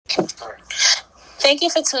Thank you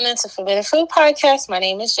for tuning to Forbidden Fruit Podcast. My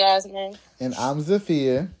name is Jasmine. And I'm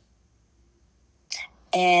ZaaFir.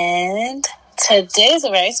 And today's a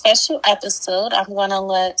very special episode. I'm going to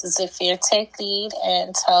let ZaaFir take lead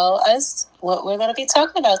and tell us what we're going to be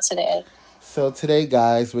talking about today. So today,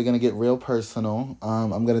 guys, we're going to get real personal.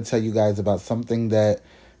 I'm going to tell you guys about something that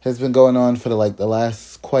has been going on for the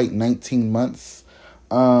last quite 19 months.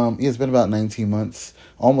 It's been about 19 months,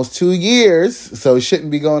 almost 2 years, so it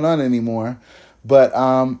shouldn't be going on anymore. But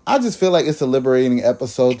I just feel like it's a liberating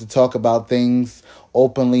episode to talk about things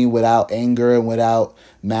openly without anger and without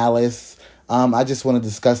malice. I just want to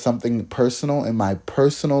discuss something personal in my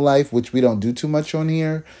personal life, which we don't do too much on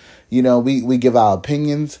here. You know, we give our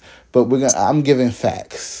opinions, but I'm giving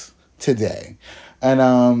facts today.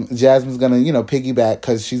 And Jasmine's gonna, piggyback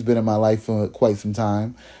because she's been in my life for quite some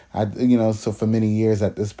time. So for many years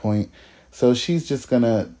at this point. So she's just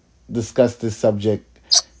gonna discuss this subject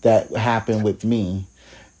that happened with me.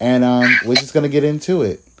 And we're just gonna get into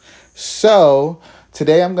it. So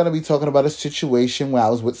today I'm gonna be talking about a situation where I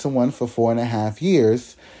was with someone for 4.5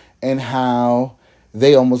 years and how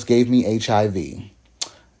they almost gave me HIV.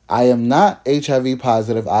 I am not HIV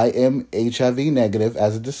positive. I am HIV negative,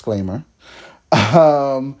 as a disclaimer.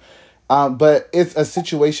 But it's a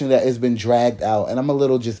situation that has been dragged out, and I'm a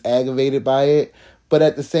little just aggravated by it. But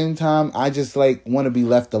at the same time, I just want to be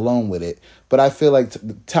left alone with it. But I feel like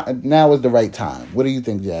now is the right time. What do you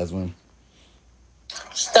think, Jasmine?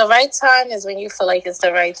 The right time is when you feel like it's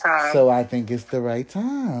the right time. So I think it's the right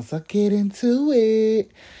time. So get into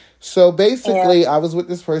it. So basically, I was with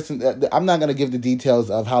this person. I'm not going to give the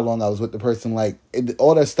details of how long I was with the person.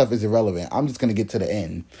 All that stuff is irrelevant. I'm just going to get to the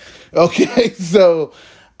end. Okay, so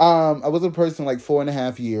I was with a person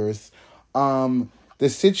 4.5 years. The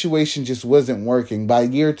situation just wasn't working. By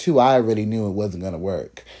year 2, I already knew it wasn't going to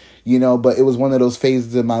work. But it was one of those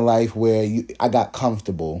phases in my life where I got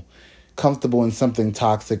comfortable in something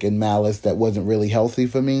toxic and malice that wasn't really healthy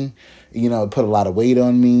for me. It put a lot of weight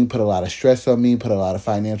on me, put a lot of stress on me, put a lot of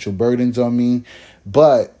financial burdens on me.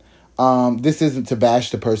 But this isn't to bash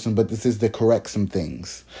the person, but this is to correct some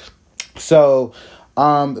things. So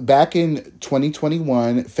back in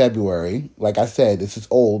 2021, February, like I said, this is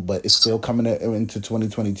old, but it's still coming into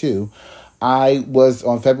 2022. I was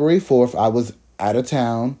on February 4th, I was out of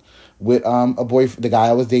town with a boyfriend, the guy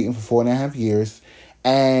I was dating for 4.5 years.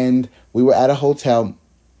 And we were at a hotel.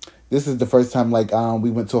 This is the first time we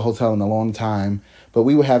went to a hotel in a long time. But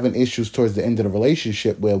we were having issues towards the end of the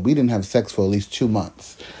relationship where we didn't have sex for at least 2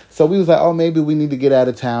 months. So we was like, oh, maybe we need to get out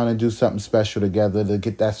of town and do something special together to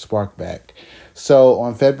get that spark back. So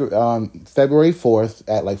on February 4th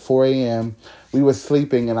at 4 a.m., we were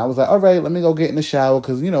sleeping. And I was like, all right, let me go get in the shower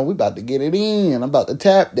because, we about to get it in. I'm about to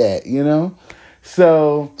tap that,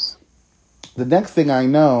 So the next thing I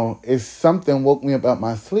know is something woke me up out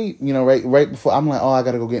my sleep, right before. I'm like, oh, I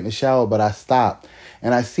got to go get in the shower. But I stopped.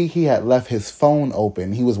 And I see he had left his phone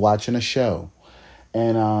open. He was watching a show.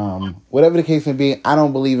 And whatever the case may be, I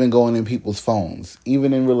don't believe in going in people's phones,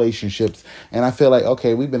 even in relationships. And I feel like,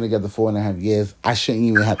 okay, we've been together 4.5 years. I shouldn't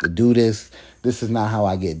even have to do this. This is not how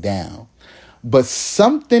I get down. But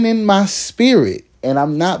something in my spirit, and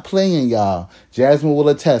I'm not playing, y'all. Jasmine will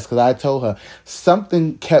attest, because I told her,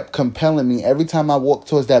 something kept compelling me every time I walked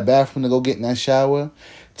towards that bathroom to go get in that shower,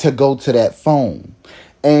 to go to that phone.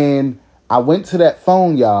 And I went to that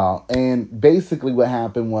phone, y'all, and basically what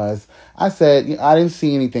happened was, I said, I didn't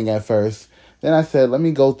see anything at first. Then I said, let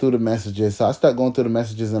me go through the messages. So I start going through the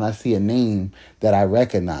messages, and I see a name that I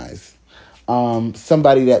recognize.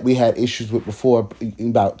 Somebody that we had issues with before,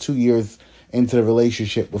 about 2 years into the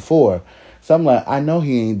relationship before. So I'm like, I know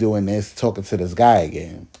he ain't doing this, talking to this guy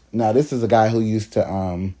again. Now, this is a guy who used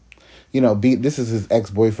to, this is his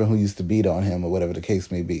ex-boyfriend who used to beat on him or whatever the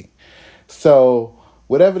case may be. So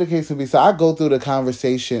whatever the case may be. So I go through the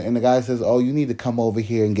conversation and the guy says, oh, you need to come over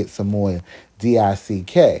here and get some more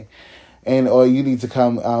DICK. Or you need to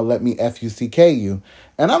come let me FUCK you.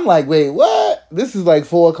 And I'm like, wait, what? This is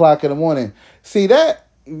 4 o'clock in the morning. See,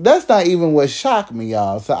 that's not even what shocked me,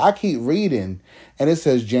 y'all. So I keep reading. And it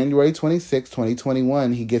says January 26,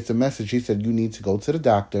 2021, he gets a message. He said, you need to go to the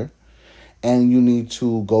doctor and you need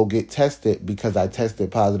to go get tested because I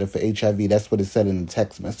tested positive for HIV. That's what it said in the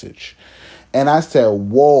text message. And I said,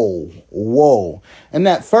 whoa. And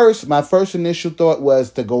my first initial thought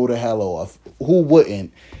was to go to hell off. Who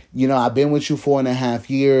wouldn't? I've been with you 4.5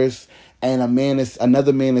 years and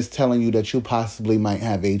another man is telling you that you possibly might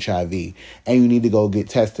have HIV and you need to go get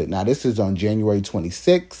tested. Now, this is on January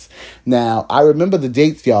 26th. Now, I remember the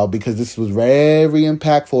dates, y'all, because this was very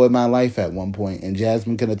impactful in my life at one point, and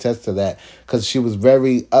Jasmine can attest to that because she was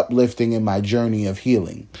very uplifting in my journey of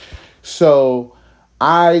healing. So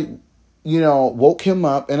I, woke him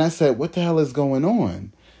up and I said, what the hell is going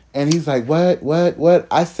on? And he's like, what?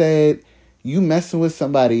 I said, you messing with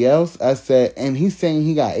somebody else? I said, and he's saying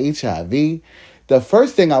he got HIV. The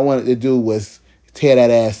first thing I wanted to do was tear that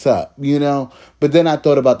ass up, But then I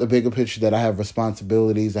thought about the bigger picture that I have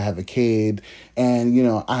responsibilities. I have a kid and,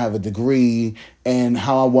 I have a degree and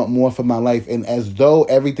how I want more for my life. And as though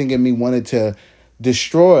everything in me wanted to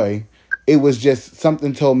destroy, it was just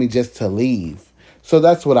something told me just to leave. So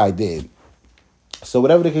that's what I did. So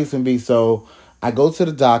whatever the case may be. So I go to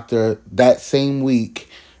the doctor that same week.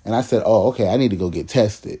 And I said, oh, okay, I need to go get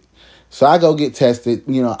tested. So I go get tested.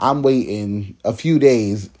 I'm waiting a few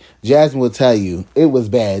days. Jasmine will tell you, it was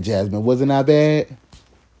bad, Jasmine. Wasn't that bad?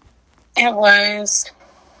 It was.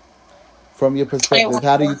 From your perspective,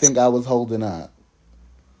 how do you think I was holding up?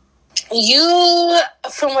 You,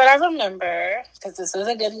 from what I remember, because this was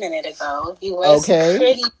a good minute ago, you was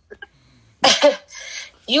pretty...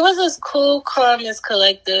 You was as cool, calm, as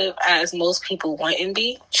collective as most people wouldn't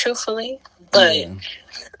be, truthfully. But... Yeah.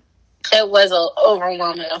 It was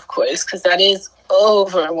overwhelming, of course, because that is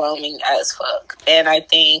overwhelming as fuck. And I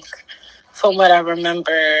think, from what I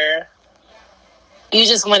remember, you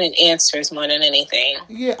just wanted answers more than anything.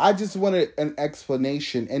 Yeah, I just wanted an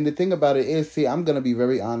explanation. And the thing about it is, I'm going to be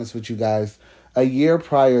very honest with you guys. A year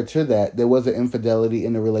prior to that, there was an infidelity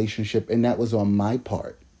in the relationship, and that was on my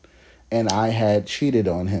part. And I had cheated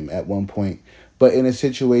on him at one point. But in a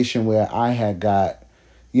situation where I had got,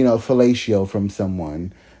 fellatio from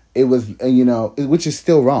someone... It was, which is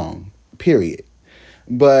still wrong, period.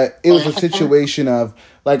 But it was a situation of,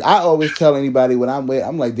 like, I always tell anybody when I'm with,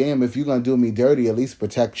 I'm like, damn, if you're going to do me dirty, at least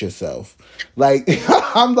protect yourself. Like,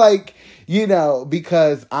 I'm like,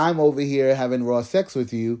 because I'm over here having raw sex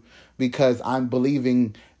with you because I'm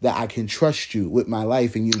believing that I can trust you with my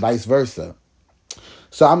life and you vice versa.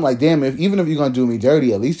 So I'm like, damn, even if you're going to do me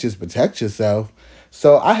dirty, at least just protect yourself.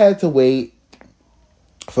 So I had to wait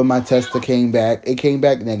for my test that came back. It came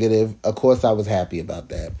back negative. Of course, I was happy about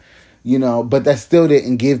that, but that still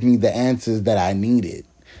didn't give me the answers that I needed,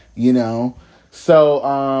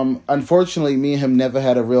 So, unfortunately, me and him never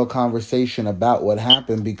had a real conversation about what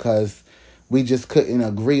happened because we just couldn't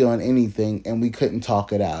agree on anything and we couldn't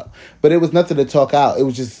talk it out. But it was nothing to talk out. It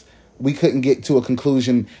was just, we couldn't get to a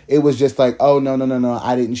conclusion. It was just like, oh, no,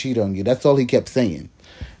 I didn't cheat on you. That's all he kept saying.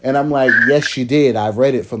 And I'm like, yes, you did. I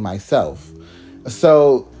read it for myself.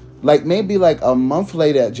 So, maybe a month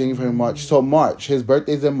later, January, March. So, March, his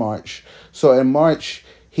birthday's in March. So, in March,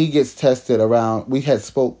 he gets tested around. We had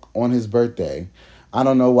spoke on his birthday. I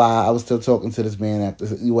don't know why I was still talking to this man after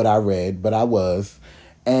what I read, but I was.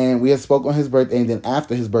 And we had spoke on his birthday. And then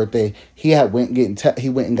after his birthday, he went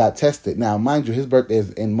and got tested. Now, mind you, his birthday is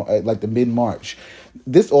in the mid-March.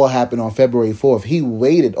 This all happened on February 4th. He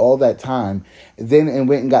waited all that time, then and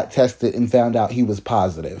went and got tested and found out he was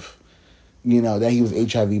positive. That he was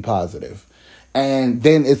HIV positive. And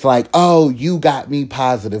then it's like, oh, you got me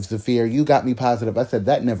positive, ZaaFir. You got me positive. I said,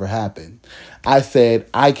 that never happened. I said,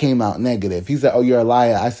 I came out negative. He said, oh, you're a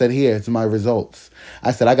liar. I said, here, it's my results.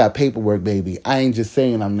 I said, I got paperwork, baby. I ain't just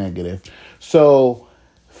saying I'm negative. So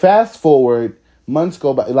fast forward, months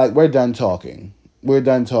go by. We're done talking. We're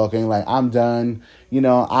done talking. I'm done.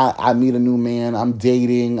 I meet a new man. I'm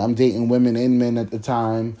dating women and men at the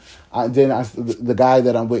time. The guy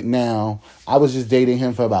that I'm with now, I was just dating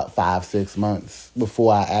him for about 5-6 months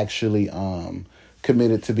before I actually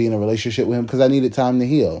committed to being in a relationship with him because I needed time to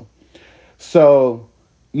heal. So,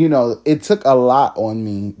 it took a lot on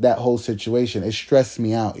me, that whole situation. It stressed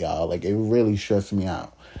me out, y'all. It really stressed me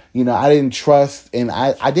out. I didn't trust, and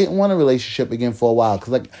I didn't want a relationship again for a while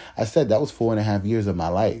because, like I said, that was 4.5 years of my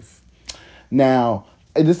life. Now,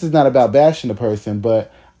 this is not about bashing the person,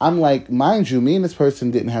 but I'm like, mind you, me and this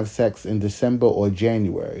person didn't have sex in December or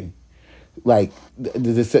January.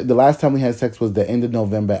 The last time we had sex was the end of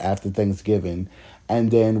November after Thanksgiving,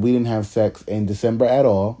 and then we didn't have sex in December at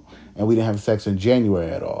all, and we didn't have sex in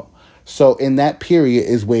January at all. So in that period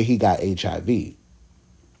is where he got HIV.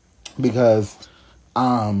 Because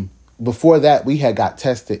before that, we had got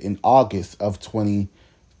tested in August of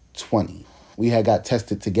 2020. We had got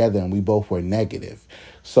tested together and we both were negative.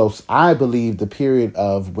 So I believe the period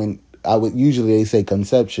of when I would usually they say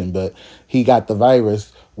conception, but he got the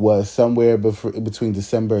virus was somewhere between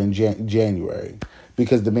December and January.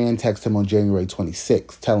 because the man texted him on January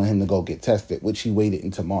 26th telling him to go get tested, which he waited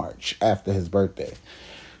into March after his birthday.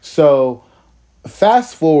 So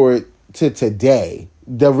fast forward to today,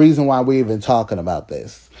 the reason why we're even talking about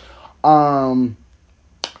this.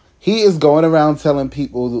 He is going around telling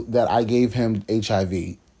people that I gave him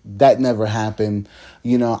HIV. That never happened.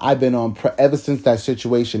 You know, I've been on PrEP ever since that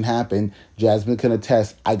situation happened. Jasmine can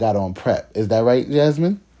attest, I got on PrEP. Is that right,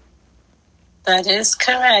 Jasmine? That is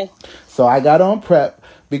correct. So I got on PrEP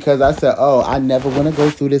because I said, I never want to go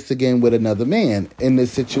through this again with another man in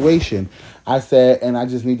this situation. I said, and I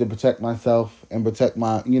just need to protect myself and protect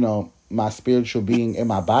my, my spiritual being in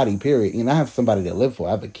my body, period. I have somebody to live for.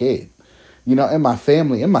 I have a kid, and my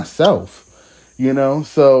family and myself,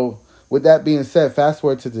 So with that being said, fast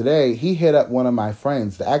forward to today, he hit up one of my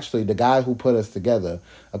friends, actually the guy who put us together,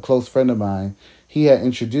 a close friend of mine. He had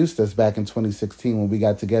introduced us back in 2016 when we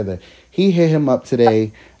got together. He hit him up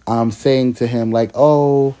today saying to him, like,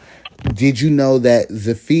 oh, did you know that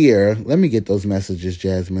ZaaFir, let me get those messages,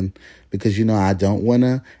 Jasmine, because, I don't want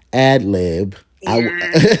to ad-lib. Yeah. Read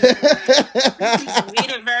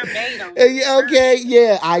it verbatim. Okay,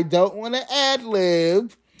 yeah, I don't want to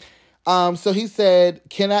ad-lib. So he said,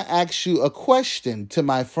 can I ask you a question to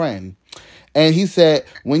my friend? And he said,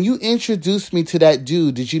 when you introduced me to that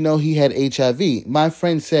dude, did you know he had HIV? My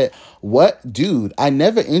friend said, what dude? I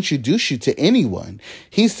never introduced you to anyone.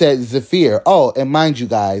 He said, ZaaFir. Oh, and mind you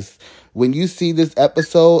guys, when you see this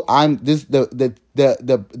episode, the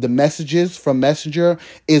messages from Messenger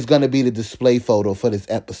is going to be the display photo for this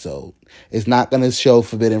episode. It's not going to show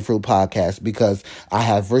Forbidden Fruit Podcast because I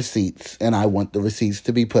have receipts and I want the receipts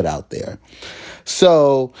to be put out there.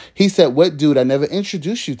 So he said, what dude? I never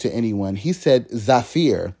introduced you to anyone. He said,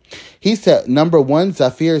 ZaaFir. He said, number one,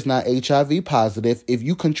 ZaaFir is not HIV positive. If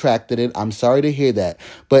you contracted it, I'm sorry to hear that,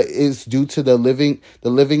 but it's due to the living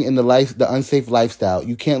in the unsafe lifestyle.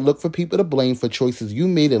 You can't look for people to blame for choices you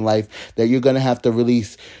made in life that you're going to have to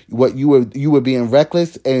release what you were being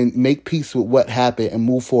reckless and make peace with what happened and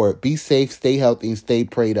move forward. Be safe, stay healthy, and stay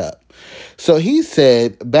prayed up. So he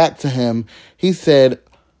said back to him, he said,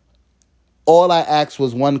 all I asked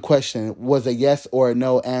was one question, was a yes or a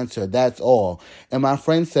no answer. That's all. And my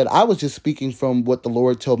friend said, I was just speaking from what the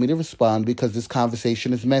Lord told me to respond because this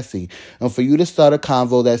conversation is messy. And for you to start a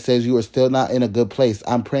convo that says you are still not in a good place,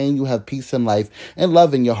 I'm praying you have peace in life and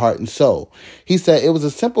love in your heart and soul. He said, it was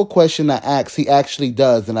a simple question I asked. He actually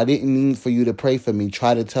does. And I didn't need for you to pray for me,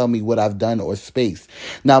 try to tell me what I've done or space.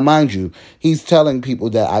 Now, mind you, he's telling people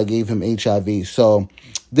that I gave him HIV. So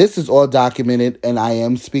this is all documented, and I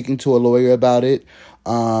am speaking to a lawyer about it.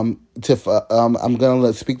 I'm going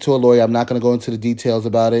to speak to a lawyer. I'm not going to go into the details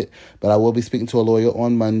about it, but I will be speaking to a lawyer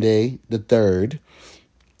on Monday, the 3rd,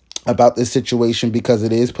 about this situation because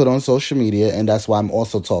it is put on social media, and that's why I'm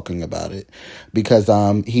also talking about it. Because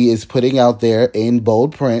he is putting out there in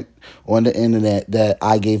bold print on the internet that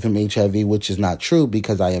I gave him HIV, which is not true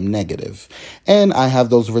because I am negative. And I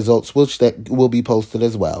have those results, which that will be posted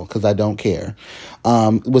as well because I don't care.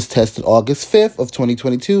 Was tested August 5th of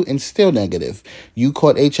 2022 and still negative. You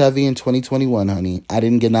caught HIV in 2021, honey. I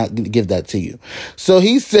didn't not give that to you. So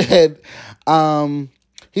he said,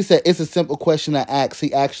 it's a simple question I asked.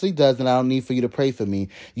 He actually does, and I don't need for you to pray for me.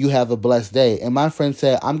 You have a blessed day. And my friend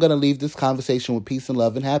said, I'm going to leave this conversation with peace and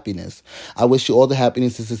love and happiness. I wish you all the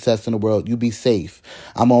happiness and success in the world. You be safe.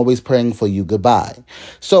 I'm always praying for you. Goodbye.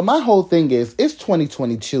 So my whole thing is, it's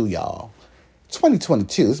 2022, y'all.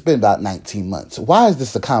 2022. It's been about 19 months. Why is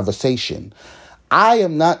this a conversation? I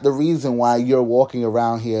am not the reason why you're walking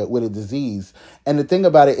around here with a disease. And the thing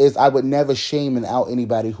about it is I would never shame and out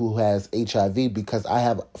anybody who has HIV because I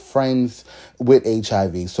have friends with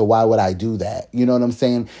HIV. So why would I do that? You know what I'm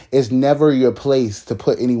saying? It's never your place to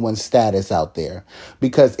put anyone's status out there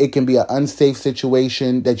because it can be an unsafe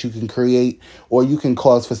situation that you can create, or you can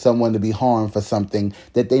cause for someone to be harmed for something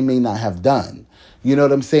that they may not have done. You know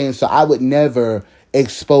what I'm saying? So I would never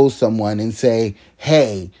expose someone and say,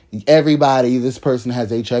 hey, everybody, this person has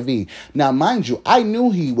HIV. Now, mind you, I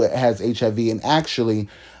knew he has HIV, and actually,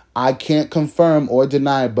 I can't confirm or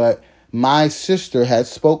deny, but my sister had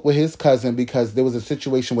spoke with his cousin because there was a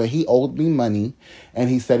situation where he owed me money, and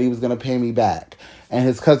he said he was going to pay me back. And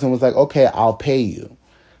his cousin was like, okay, I'll pay you.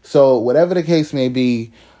 So whatever the case may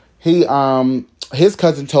be, his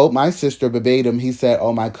cousin told my sister verbatim, he said,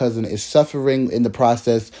 oh, my cousin is suffering in the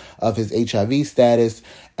process of his HIV status,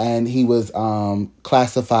 and he was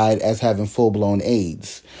classified as having full-blown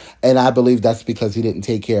AIDS. And I believe that's because he didn't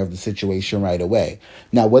take care of the situation right away.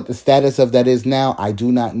 Now, what the status of that is now, I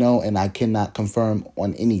do not know, and I cannot confirm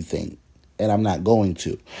on anything, and I'm not going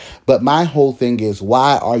to. But my whole thing is,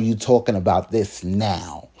 why are you talking about this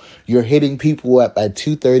now? you're hitting people up at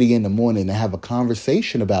 2:30 in the morning to have a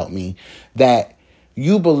conversation about me, that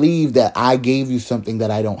you believe that I gave you something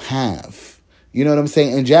that I don't have. You know what I'm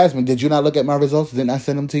saying? And Jasmine, did you not look at my results? Didn't I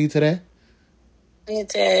send them to you today? You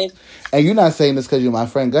did. And you're not saying this because you're my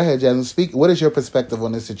friend. Go ahead, Jasmine. Speak. What is your perspective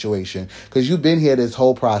on this situation? Because you've been here this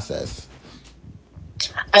whole process.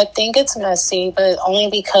 I think it's messy, but only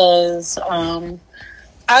because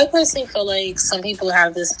I personally feel like some people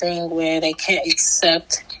have this thing where they can't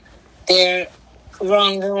accept their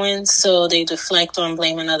wrongdoing, so they deflect on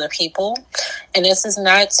blaming other people. And this is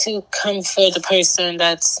not to come for the person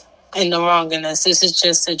that's in the wrongness. This is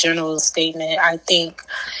just a general statement. I think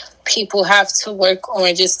people have to work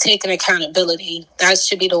on just taking accountability. That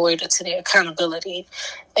should be the word to their accountability.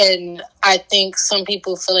 And I think some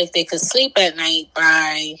people feel like they could sleep at night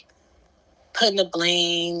by putting the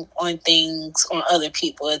blame on things on other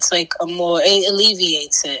people. It's like it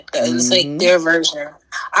alleviates it. It's like their version.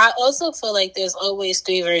 I also feel like there's always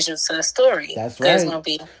three versions to the story. That's right. There's gonna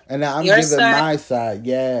be and now I'm giving side, my side.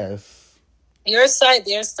 Yes. Your side,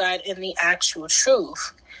 their side, and the actual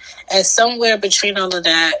truth. And somewhere between all of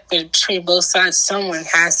that, between both sides, someone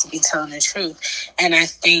has to be telling the truth. And I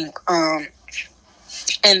think,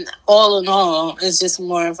 and all in all, it's just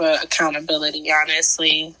more of a accountability,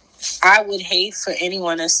 honestly. I would hate for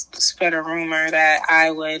anyone to spread a rumor that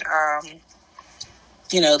I would,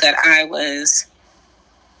 that I was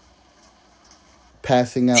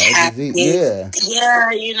passing out a disease. Yeah,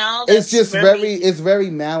 it's just it's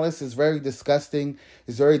very malice. It's very disgusting.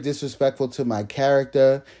 It's very disrespectful to my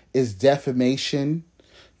character. It's defamation.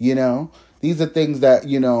 These are things that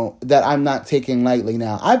that I'm not taking lightly.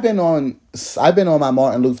 Now I've been on my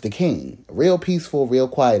Martin Luther King, real peaceful, real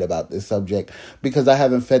quiet about this subject because I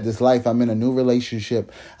haven't fed this life. I'm in a new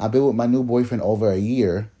relationship. I've been with my new boyfriend over a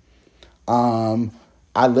year.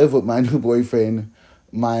 I live with my new boyfriend.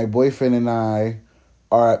 My boyfriend and I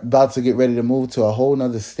are about to get ready to move to a whole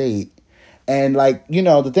nother state. And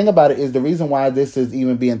the thing about it is the reason why this is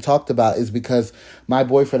even being talked about is because my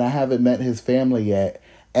boyfriend, I haven't met his family yet.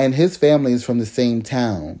 And his family is from the same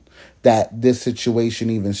town that this situation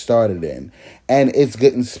even started in. And it's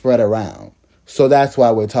getting spread around. So that's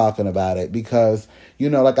why we're talking about it. Because,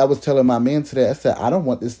 like I was telling my man today, I said, I don't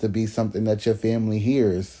want this to be something that your family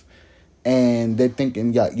hears. And they're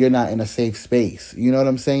thinking, yeah, you're not in a safe space. You know what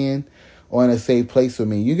I'm saying? Or in a safe place with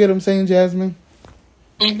me. You get what I'm saying, Jasmine?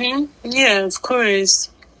 Yeah, of course.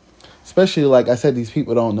 Especially, like I said, these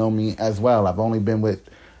people don't know me as well. I've only been with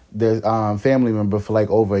their family member for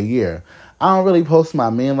over a year. I don't really post my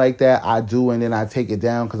man like that. I do, and then I take it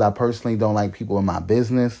down because I personally don't like people in my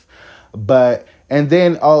business. And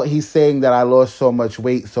then he's saying that I lost so much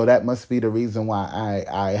weight, so that must be the reason why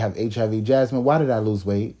I have HIV. Jasmine, why did I lose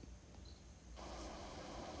weight?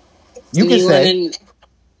 You can say.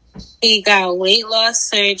 He got weight loss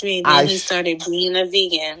surgery, and then he started being a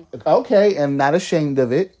vegan. Okay, and not ashamed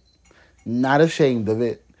of it. Not ashamed of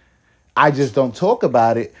it. I just don't talk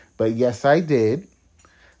about it, but yes, I did.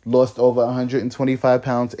 Lost over 125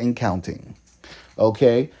 pounds and counting.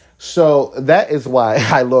 Okay, so that is why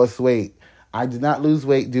I lost weight. I did not lose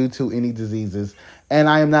weight due to any diseases. And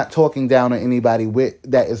I am not talking down on anybody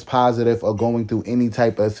that is positive or going through any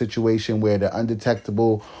type of situation where they're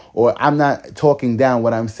undetectable. Or I'm not talking down.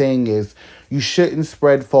 What I'm saying is you shouldn't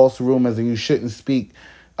spread false rumors and you shouldn't speak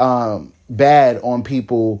bad on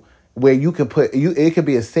people where you can it could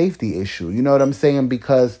be a safety issue. You know what I'm saying?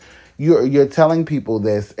 Because you're telling people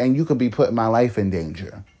this and you could be putting my life in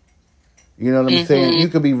danger. You know what I'm saying? You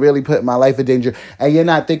could be really putting my life in danger. And you're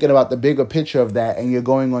not thinking about the bigger picture of that. And you're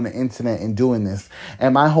going on the internet and doing this.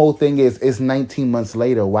 And my whole thing is, it's 19 months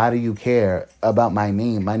later. Why do you care about my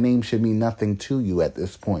name? My name should mean nothing to you at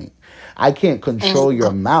this point. I can't control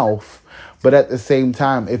your mouth. But at the same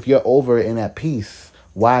time, if you're over it and at peace,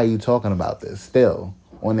 why are you talking about this still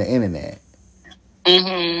on the internet?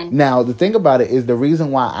 Now, the thing about it is the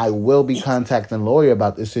reason why I will be contacting a lawyer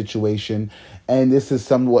about this situation. And this is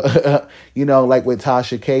somewhat, like with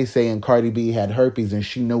Tasha K saying Cardi B had herpes and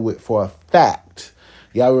she knew it for a fact.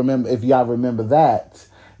 If y'all remember that,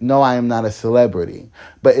 no, I am not a celebrity.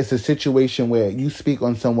 But it's a situation where you speak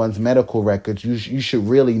on someone's medical records. You should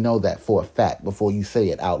really know that for a fact before you say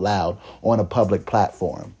it out loud on a public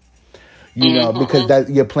platform. Because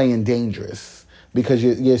you're playing dangerous. Because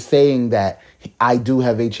you're saying that I do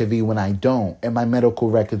have HIV when I don't. And my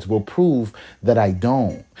medical records will prove that I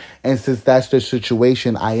don't. And since that's the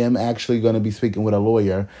situation, I am actually going to be speaking with a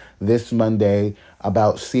lawyer this Monday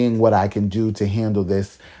about seeing what I can do to handle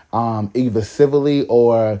this. Either civilly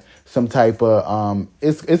or some type of...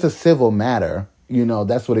 it's a civil matter.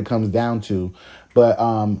 That's what it comes down to. But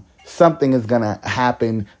something is going to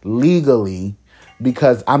happen legally,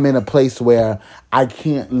 because I'm in a place where I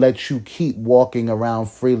can't let you keep walking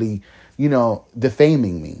around freely,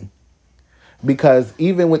 defaming me. Because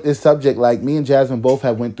even with this subject, like me and Jasmine both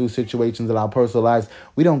have went through situations in our personal lives.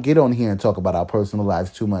 We don't get on here and talk about our personal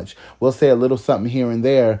lives too much. We'll say a little something here and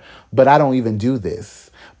there, but I don't even do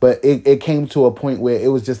this. But it came to a point where it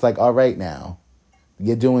was just like, all right, now,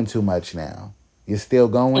 you're doing too much now. You're still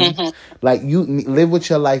going. Mm-hmm. Like, you live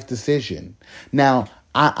with your life decision. Now,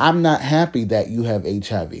 I'm not happy that you have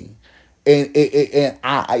HIV. And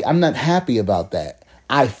I'm not happy about that.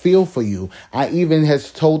 I feel for you. I even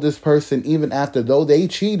has told this person, even after though they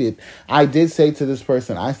cheated, I did say to this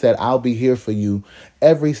person, I said, I'll be here for you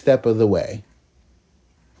every step of the way.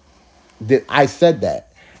 I said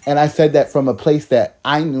that. And I said that from a place that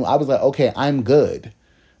I knew. I was like, okay, I'm good.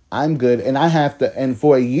 I'm good. And I have to, and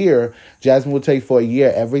for a year, Jasmine will tell you, for a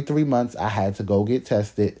year, every 3 months, I had to go get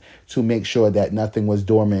tested to make sure that nothing was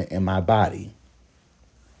dormant in my body.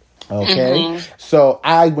 Okay. Mm-hmm. So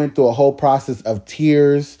I went through a whole process of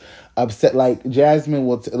tears, upset. Like Jasmine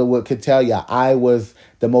could tell you, I was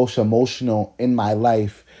the most emotional in my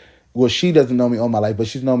life. Well, she doesn't know me all my life, but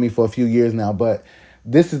she's known me for a few years now. But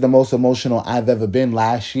this is the most emotional I've ever been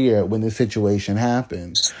last year when this situation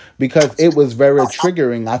happened, because it was very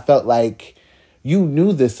triggering. I felt like you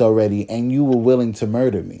knew this already and you were willing to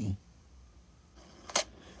murder me.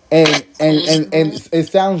 And it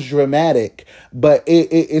sounds dramatic, but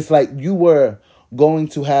it's like you were going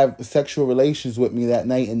to have sexual relations with me that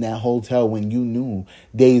night in that hotel when you knew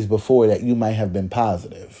days before that you might have been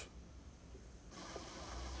positive.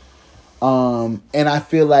 And I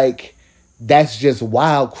feel like that's just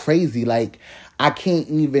wild, crazy. Like, I can't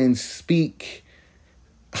even speak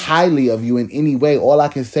highly of you in any way. All I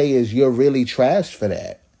can say is you're really trashed for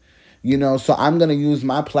that. So I'm going to use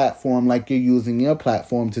my platform like you're using your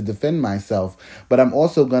platform to defend myself. But I'm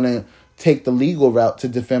also going to take the legal route to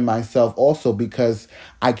defend myself also, because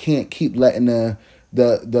I can't keep letting the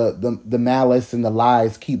malice and the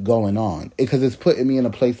lies keep going on. Because it's putting me in a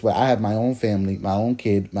place where I have my own family, my own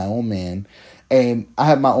kid, my own man, and I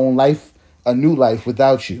have my own life, a new life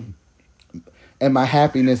without you. And my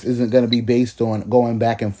happiness isn't going to be based on going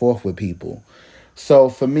back and forth with people. So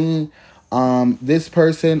for me, this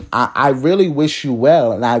person, I really wish you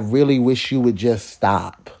well, and I really wish you would just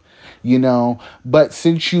stop, but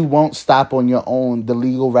since you won't stop on your own, the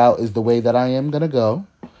legal route is the way that I am going to go,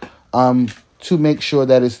 to make sure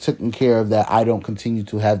that it's taken care of, that I don't continue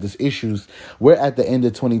to have these issues. We're at the end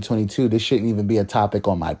of 2022. This shouldn't even be a topic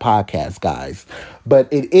on my podcast, guys, but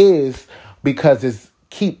it is, because it's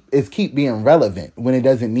keep being relevant when it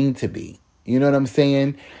doesn't need to be. You know what I'm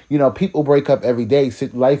saying? People break up every day.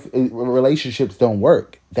 Relationships don't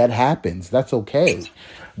work. That happens. That's okay.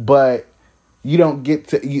 But you don't get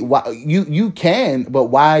to, you can, but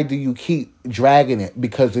why do you keep dragging it?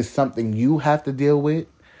 Because it's something you have to deal with.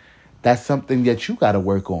 That's something that you got to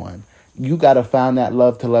work on. You got to find that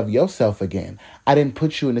love to love yourself again. I didn't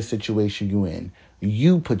put you in the situation you in.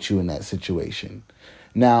 You put you in that situation.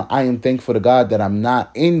 Now, I am thankful to God that I'm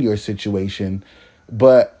not in your situation,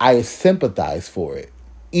 but I sympathize for it,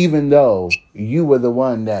 even though you were the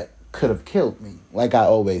one that could have killed me, like I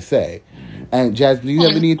always say. And Jasmine, do you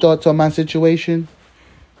have any thoughts on my situation?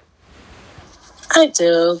 I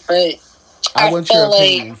do, but I want your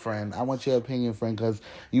opinion, friend. I want your opinion, friend, because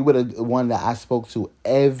you were the one that I spoke to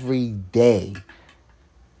every day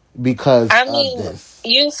because of this.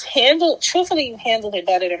 You've truthfully, you handled it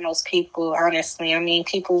better than most people, honestly. I mean,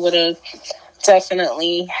 people would have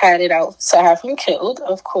definitely had it out to have him killed,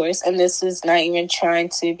 of course, and this is not even trying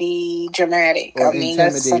to be dramatic. Or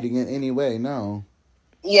intimidating in any way, no.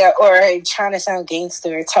 Yeah, or trying to sound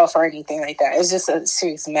gangster or tough or anything like that. It's just a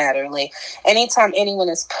serious matter. Like, anytime anyone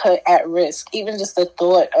is put at risk, even just the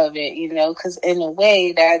thought of it, because in a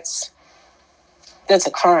way, that's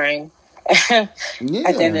a crime. Yeah. At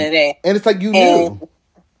the end of the day. And it's like you knew.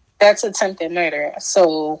 That's attempted murder.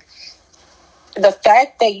 So the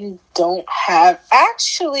fact that you don't have I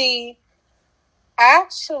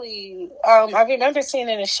remember seeing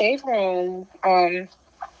in a shade room, a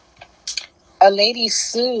lady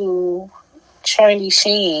sue Charlie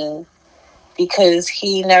Sheen because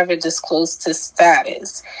he never disclosed his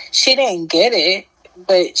status. She didn't get it,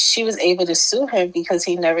 but she was able to sue him because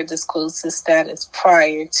he never disclosed his status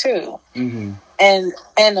prior to. Mm-hmm. And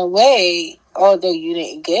in a way, although you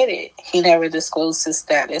didn't get it, he never disclosed his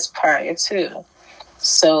status prior to.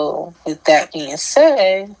 So, with that being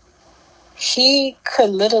said, he could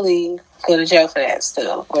literally go to jail for that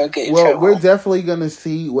still, or get in Well, trouble. we're definitely going to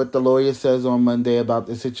see what the lawyer says on Monday about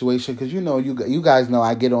the situation. Because, you guys know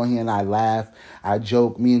I get on here and I laugh. I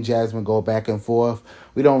joke. Me and Jasmine go back and forth.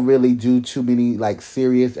 We don't really do too many,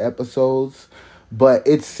 serious episodes. But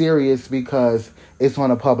it's serious because it's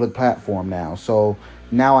on a public platform now. So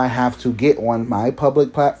now I have to get on my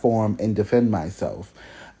public platform and defend myself.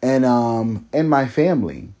 And my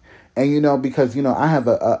family. And, because, I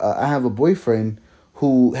have a boyfriend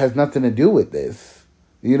who has nothing to do with this.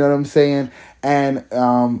 You know what I'm saying? And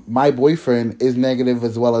my boyfriend is negative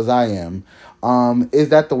as well as I am. Is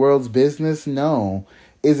that the world's business? No.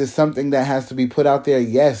 Is it something that has to be put out there?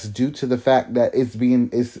 Yes, due to the fact that it's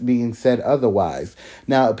being said otherwise.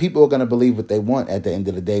 Now, people are going to believe what they want at the end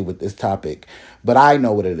of the day with this topic. But I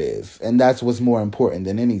know what it is. And that's what's more important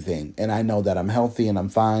than anything. And I know that I'm healthy and I'm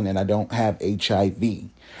fine and I don't have HIV.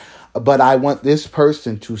 But I want this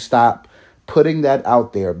person to stop putting that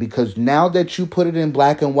out there, because now that you put it in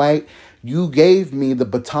black and white, you gave me the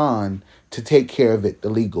baton to take care of it the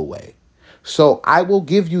legal way. So I will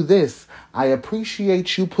give you this. I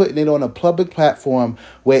appreciate you putting it on a public platform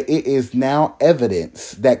where it is now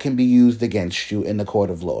evidence that can be used against you in the court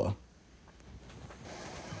of law.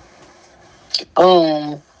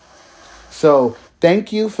 So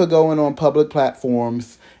thank you for going on public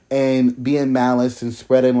platforms and being malice and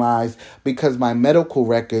spreading lies, because my medical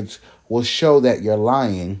records will show that you're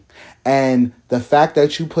lying. And the fact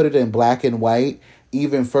that you put it in black and white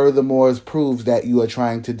even furthermore proves that you are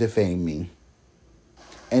trying to defame me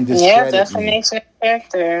and discredit defamation of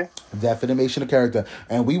character. Defamation of character.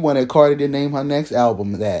 And we wanted Cardi to name her next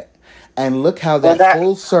album that. And look how that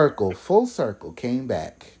full circle came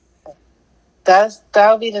back.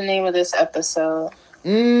 That'll be the name of this episode.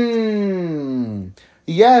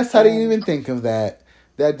 Yes, I didn't even think of that.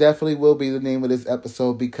 That definitely will be the name of this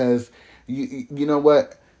episode, because you know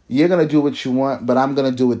what? You're going to do what you want, but I'm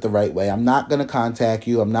going to do it the right way. I'm not going to contact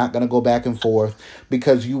you. I'm not going to go back and forth,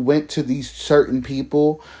 because you went to these certain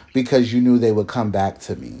people because you knew they would come back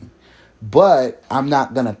to me. But I'm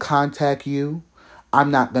not going to contact you.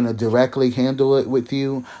 I'm not going to directly handle it with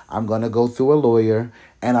you. I'm going to go through a lawyer,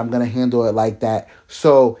 and I'm going to handle it like that.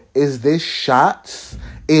 So is this shots?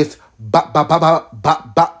 It's bop, bop, bop, bop,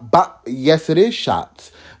 bop, bop, bop. Yes, it is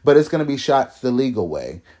shots, but it's going to be shots the legal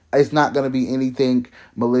way. It's not going to be anything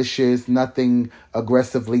malicious, nothing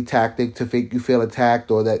aggressively tactic to make you feel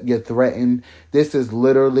attacked or that you're threatened. This is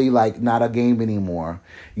literally not a game anymore.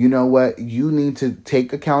 You know what? You need to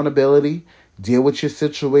take accountability, deal with your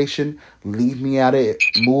situation, leave me out of it,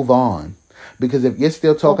 move on. Because if you're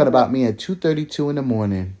still talking about me at 2:32 in the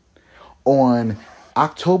morning on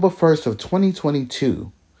October 1st of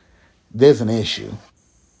 2022, there's an issue.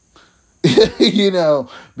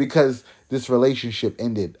 Because this relationship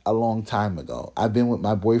ended a long time ago. I've been with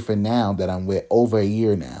my boyfriend now that I'm with over a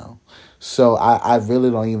year now. So I really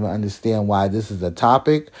don't even understand why this is a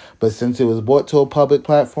topic. But since it was brought to a public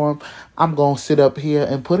platform, I'm going to sit up here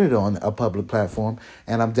and put it on a public platform.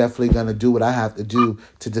 And I'm definitely going to do what I have to do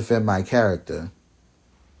to defend my character.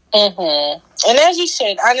 And as you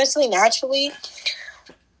should, honestly, naturally,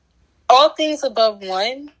 all things above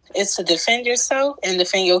one is to defend yourself and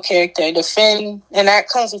defend your character. And that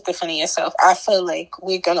comes with defending yourself. I feel like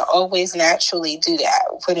we're going to always naturally do that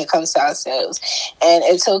when it comes to ourselves. And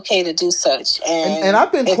it's okay to do such. And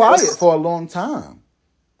I've been quiet for a long time.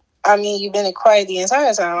 I mean, you've been quiet the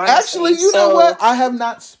entire time, honestly. Actually, you know what? I have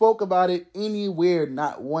not spoke about it anywhere,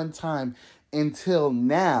 not one time until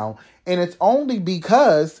now. And it's only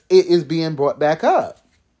because it is being brought back up.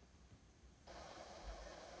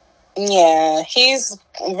 Yeah, he's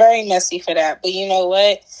very messy for that. But you know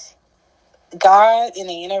what? God in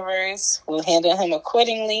the universe will handle him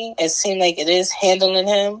accordingly. It seems like it is handling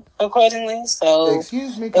him accordingly. So,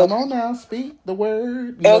 excuse me, come on now, speak the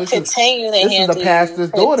word. It'll continue to handle. This is the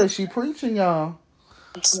pastor's daughter. She preaching, y'all.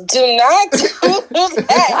 Do not do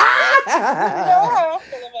that. You know how I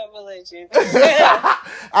feel about religion.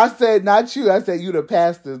 I said not you. I said you the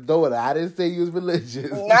pastor's daughter. I didn't say you was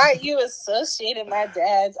religious. Not you associated my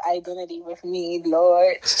dad's identity with me,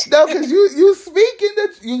 Lord. No, because you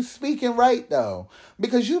speaking right though.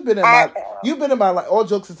 Because you've been in my life. All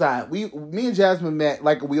jokes aside, me and Jasmine met,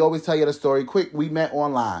 like we always tell you the story quick. We met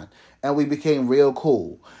online and we became real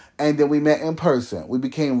cool. And then we met in person. We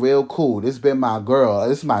became real cool. This been my girl.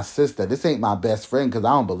 This is my sister. This ain't my best friend because I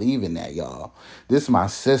don't believe in that, y'all. This is my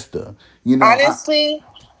sister. Honestly,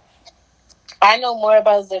 I know more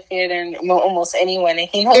about ZaaFir than almost anyone. And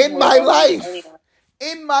he knows in my life.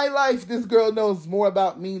 In my life, this girl knows more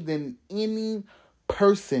about me than any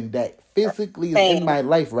person that physically is in my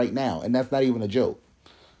life right now. And that's not even a joke.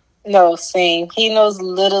 No, same. He knows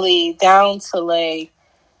literally down to like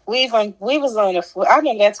we was on the phone. I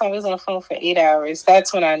remember that time we was on the phone for 8 hours.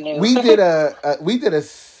 That's when I knew. We did a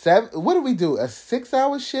 7. What did we do? A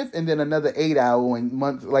 6-hour shift and then another 8-hour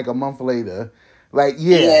a month later. Like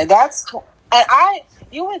yeah, that's and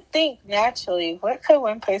you would think naturally, what could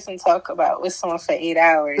one person talk about with someone for 8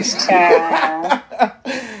 hours? Child.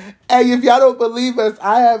 Hey, if y'all don't believe us,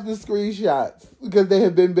 I have the screenshots because they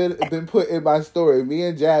have been put in my story. Me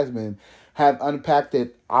and Jasmine have unpacked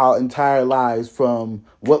it our entire lives from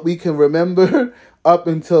what we can remember up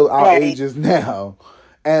until our ages now.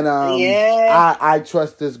 And I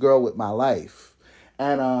trust this girl with my life.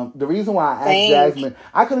 And the reason why I asked Jasmine,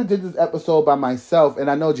 I could have did this episode by myself, and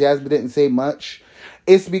I know Jasmine didn't say much.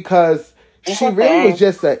 It's because she really was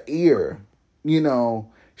just an ear. You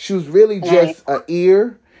know, she was really just an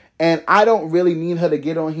ear. And I don't really need her to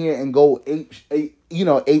get on here and go ape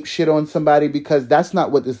shit on somebody, because that's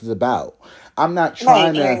not what this is about. I'm not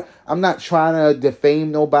trying to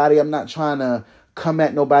defame nobody. I'm not trying to come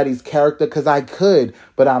at nobody's character, because I could,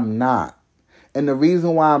 but I'm not. And the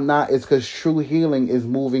reason why I'm not is because true healing is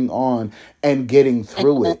moving on and getting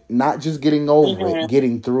through it. Not just getting over it,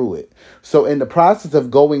 getting through it. So in the process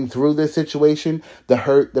of going through this situation, the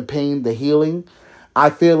hurt, the pain, the healing,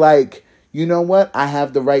 I feel like, you know what? I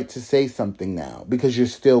have the right to say something now because you're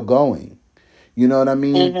still going. You know what I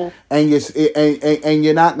mean? And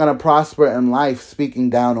you're not going to prosper in life speaking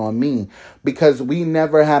down on me, because we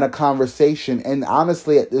never had a conversation. And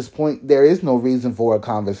honestly, at this point, there is no reason for a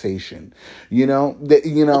conversation.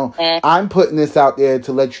 I'm putting this out there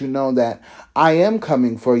to let you know that I am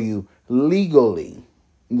coming for you legally,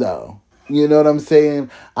 though. You know what I'm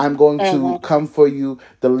saying? I'm going to come for you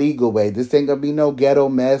the legal way. This ain't gonna be no ghetto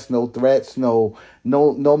mess, no threats, no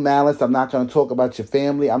malice. I'm not gonna talk about your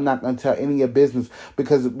family. I'm not gonna tell any of your business,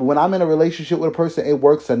 because when I'm in a relationship with a person, it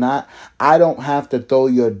works or not, I don't have to throw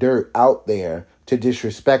your dirt out there to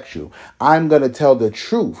disrespect you. I'm gonna tell the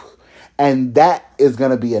truth, and that is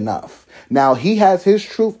gonna be enough. Now, he has his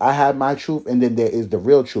truth, I have my truth, and then there is the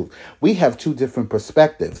real truth. We have two different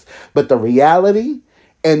perspectives, but the reality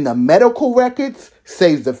and the medical records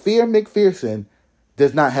say ZaaFir McPherson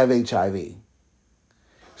does not have HIV.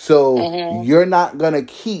 So you're not going to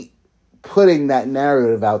keep putting that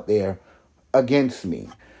narrative out there against me,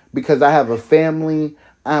 because I have a family,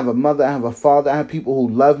 I have a mother, I have a father, I have people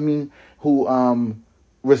who love me, who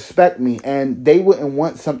respect me, and they wouldn't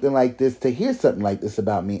want something like this to hear something like this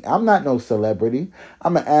about me. I'm not no celebrity.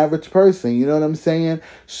 I'm an average person. You know what I'm saying?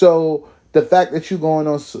 So the fact that you're going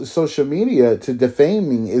on social media to defame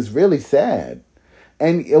me is really sad.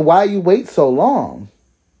 And why you wait so long?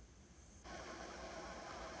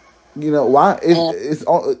 You know, why? It's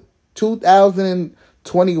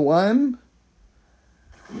 2021?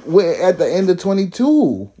 We're at the end of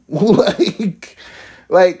 22.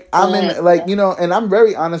 Like I'm in, and I'm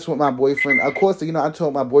very honest with my boyfriend. Of course, I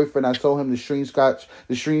told my boyfriend, I told him the screenshots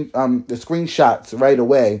right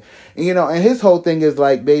away. And his whole thing is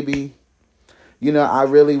like, baby, I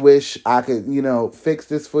really wish I could, fix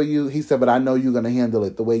this for you. He said, but I know you're going to handle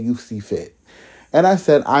it the way you see fit. And I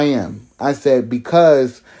said, I am. I said,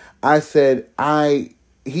 because they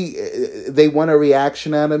want a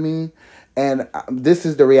reaction out of me. And this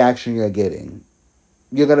is the reaction you're getting.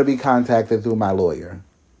 You're going to be contacted through my lawyer.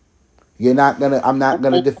 I'm not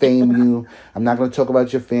going to defame you. I'm not going to talk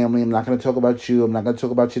about your family. I'm not going to talk about you. I'm not going to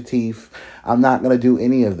talk about your teeth. I'm not going to do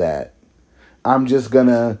any of that. I'm just going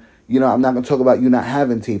to, I'm not going to talk about you not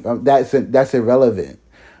having teeth. That's irrelevant.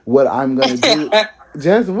 What I'm going to do...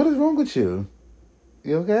 Jasmine, what is wrong with you?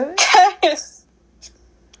 You okay?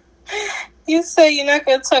 You say you're not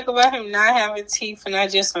going to talk about him not having teeth, and I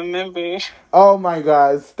just remembered. Oh, my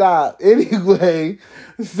God. Stop. Anyway,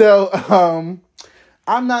 so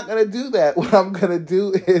I'm not going to do that. What I'm going to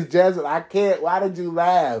do is, Jasmine, I can't. Why did you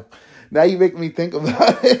laugh? Now you make me think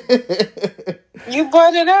about it. You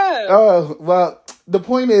brought it up. Oh, well, the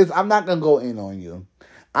point is, I'm not going to go in on you.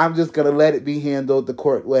 I'm just going to let it be handled the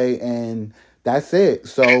court way, and that's it.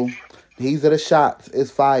 So, these are the shots.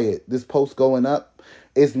 It's fired. This post going up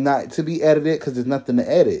is not to be edited because there's nothing to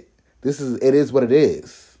edit. It is what it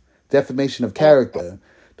is. Defamation of character.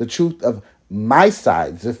 The truth of my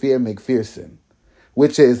side, ZaaFir McPherson,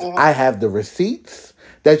 which is I have the receipts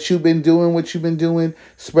that you've been doing what you've been doing,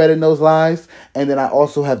 spreading those lies. And then I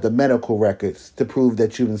also have the medical records to prove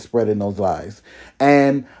that you've been spreading those lies.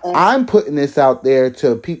 And I'm putting this out there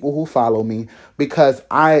to people who follow me, because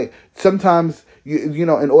sometimes, in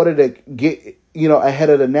order to get, ahead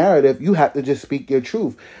of the narrative, you have to just speak your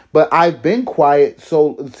truth. But I've been quiet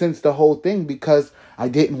since the whole thing, because I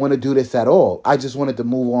didn't want to do this at all. I just wanted to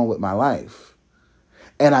move on with my life.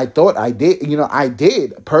 And I thought I did. I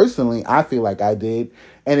did. Personally, I feel like I did.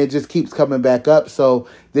 And it just keeps coming back up. So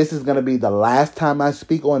this is going to be the last time I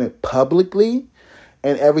speak on it publicly.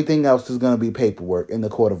 And everything else is going to be paperwork in the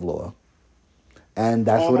court of law. And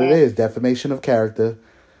that's what it is. Defamation of character.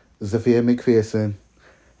 ZaaFir McPherson.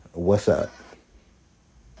 What's up?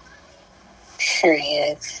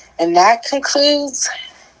 Period. And that concludes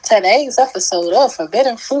today's episode of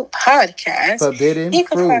Forbidden Fruit Podcast. Forbidden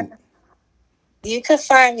Fruit. You can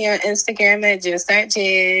find me on Instagram at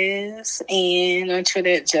just.jazz and on Twitter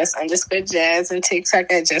at just_jazz and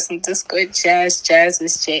TikTok at just_jazz. Jazz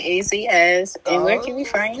is JAZS. And where can we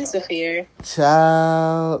find you, ZaaFir?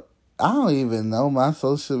 Child, I don't even know my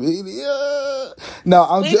social media. No,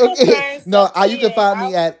 I'm joking. No, you can find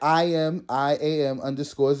me at IAM _ZaaFir,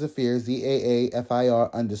 ZAAFIR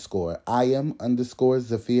 _ IAM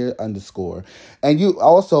 _ZaaFir _. And you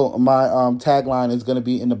also, my tagline is going to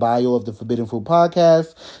be in the bio of the Forbidden Fruit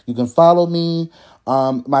Podcast. You can follow me.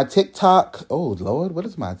 My TikTok. Oh, Lord, what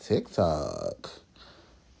is my TikTok?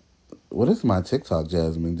 What is my TikTok,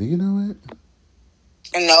 Jasmine? Do you know it?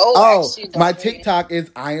 No, my TikTok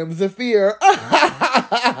is I am ZaaFir.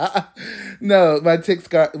 No, my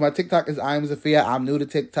TikTok is I am ZaaFir. I'm new to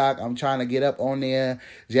TikTok. I'm trying to get up on there.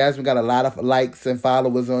 Jasmine got a lot of likes and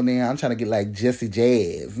followers on there. I'm trying to get like Jessie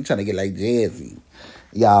Jazz. I'm trying to get like Jazzy.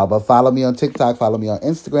 Y'all, but follow me on TikTok, follow me on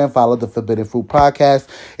Instagram, follow the Forbidden Fruit Podcast.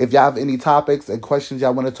 If y'all have any topics and questions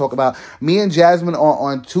y'all want to talk about, me and Jasmine are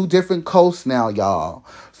on 2 different coasts now, y'all.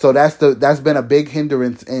 So that's been a big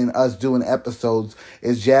hindrance in us doing episodes,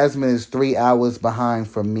 is Jasmine is 3 hours behind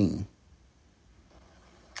from me.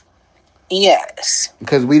 Yes.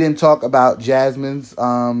 Because we didn't talk about Jasmine's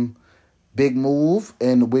big move,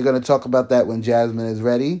 and we're going to talk about that when Jasmine is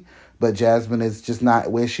ready. But Jasmine is just not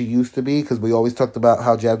where she used to be, because we always talked about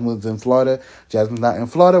how Jasmine was in Florida. Jasmine's not in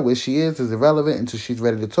Florida. Where she is irrelevant until she's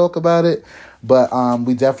ready to talk about it. But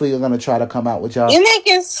we definitely are going to try to come out with y'all. You make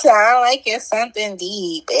it sound like it's something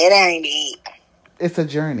deep. It ain't deep. It's a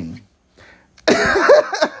journey.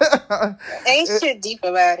 Ain't shit deep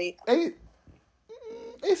about it.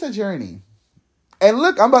 It's a journey. And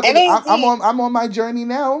look, I'm on my journey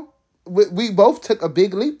now. We both took a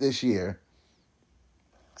big leap this year.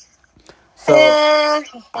 So, I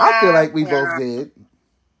feel like we both did.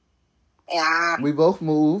 Yeah. We both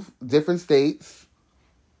moved different states.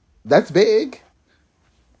 That's big.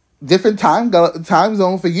 Different time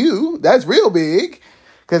zone for you. That's real big.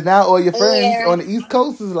 Because now all your friends on the East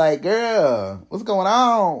Coast is like, girl, what's going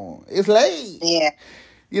on? It's late.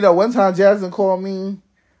 Yeah. One time Jasmine called me.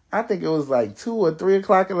 I think it was like 2 or 3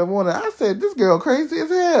 o'clock in the morning. I said, this girl crazy as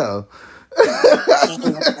hell.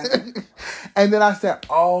 And then I said,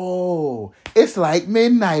 oh, it's like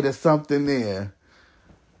midnight or something there.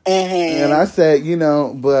 Mm-hmm. And I said,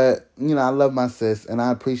 but, I love my sis and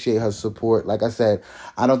I appreciate her support. Like I said,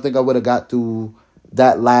 I don't think I would have got through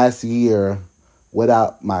that last year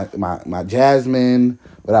without my Jasmine,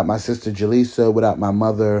 without my sister Jaleesa, without my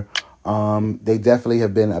mother. They definitely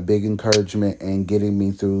have been a big encouragement in getting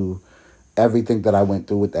me through everything that I went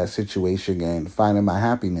through with that situation and finding my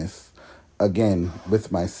happiness again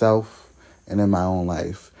with myself and in my own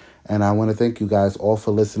life. And I want to thank you guys all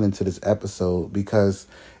for listening to this episode, because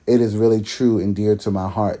it is really true and dear to my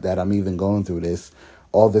heart that I'm even going through this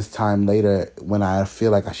all this time later when I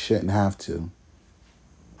feel like I shouldn't have to.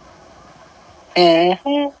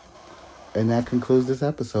 Mm-hmm. And that concludes this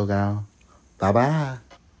episode, y'all. Bye-bye.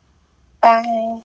 Bye.